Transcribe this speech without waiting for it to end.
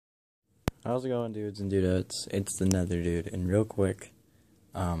How's it going, dudes and dudettes? It's the Nether Dude, and real quick,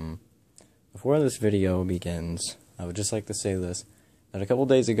 before this video begins, I would just like to say this, that a couple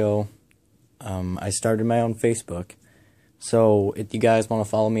days ago, I started my own Facebook. So, if you guys want to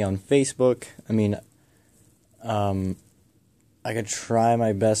follow me on Facebook, I could try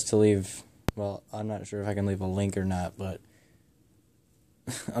my best to leave, well, I'm not sure if I can leave a link or not, but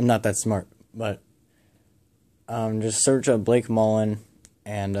I'm not that smart, but, just search up Blake Mullen,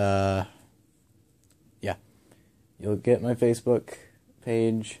 and, yeah, you'll get my Facebook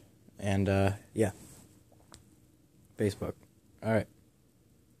page, and, yeah, Facebook, alright,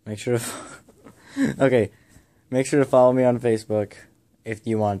 make sure to, okay, make sure to follow me on Facebook, if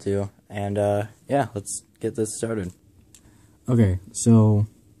you want to, and, yeah, let's get this started. Okay, so,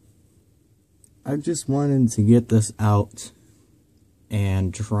 I just wanted to get this out,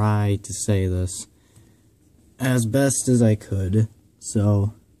 and try to say this as best as I could.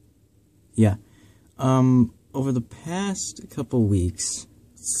 So, yeah. Over the past couple weeks,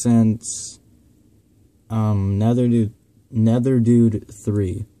 since, Nether Dude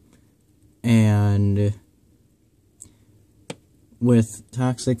 3, and with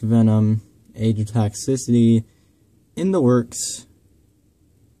Toxic Venom, Age of Toxicity in the works,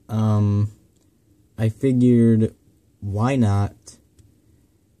 I figured, why not?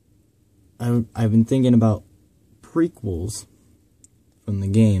 I've been thinking about prequels from the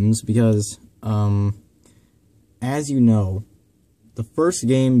games, because, as you know, the first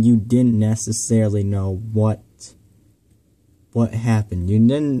game, you didn't necessarily know what happened. You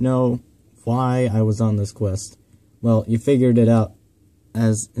didn't know why I was on this quest. Well, you figured it out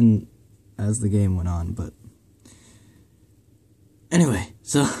as the game went on, but anyway,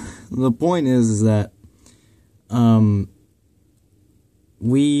 so the point is that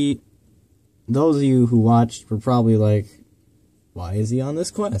those of you who watched were probably like, why is he on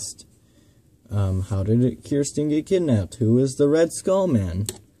this quest? How did Kirsten get kidnapped? Who is the Red Skull Man?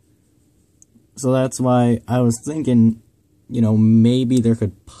 So that's why I was thinking, maybe there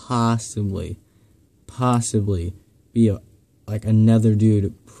could possibly be a Nether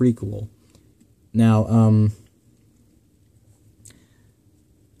Dude prequel. Now,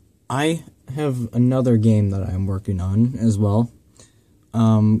 I have another game that I'm working on as well,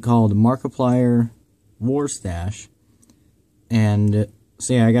 called Markiplier War Stash, and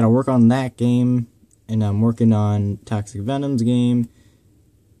so yeah, I gotta work on that game, and I'm working on Toxic Venom's game,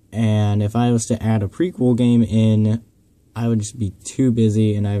 and if I was to add a prequel game in, I would just be too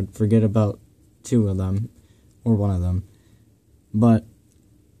busy, and I would forget about two of them, or one of them. But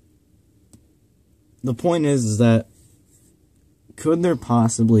the point is that, could there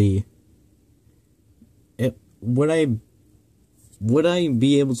possibly, would I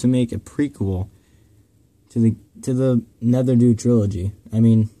be able to make a prequel to the Nether Dude trilogy? I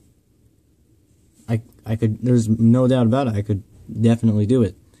mean, I could, there's no doubt about it, I could definitely do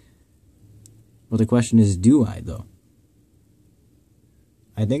it. But the question is, do I, though?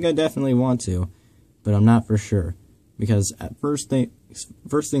 I think I definitely want to, but I'm not for sure. Because at first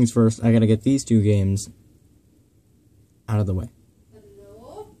things first, I gotta get these two games out of the way.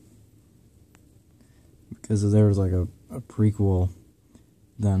 Because if there was like a prequel,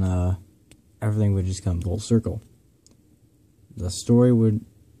 then everything would just come full circle. The story would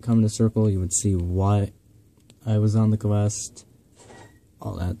come to circle, you would see why I was on the quest,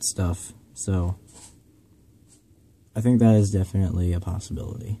 all that stuff. So, I think that is definitely a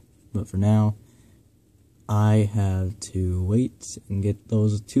possibility. But for now, I have to wait and get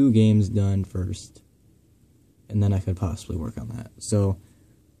those two games done first, and then I could possibly work on that. So,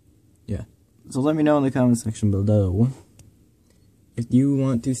 yeah. So let me know in the comment section below if you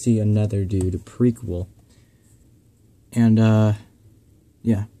want to see a Nether Dude prequel. And,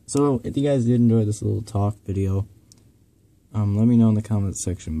 yeah. So, if you guys did enjoy this little talk video, let me know in the comment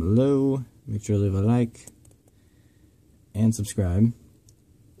section below. Make sure to leave a like and subscribe.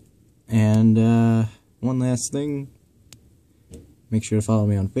 And, one last thing, make sure to follow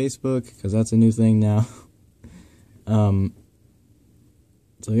me on Facebook, because that's a new thing now.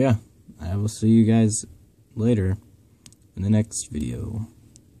 So yeah, I will see you guys later in the next video.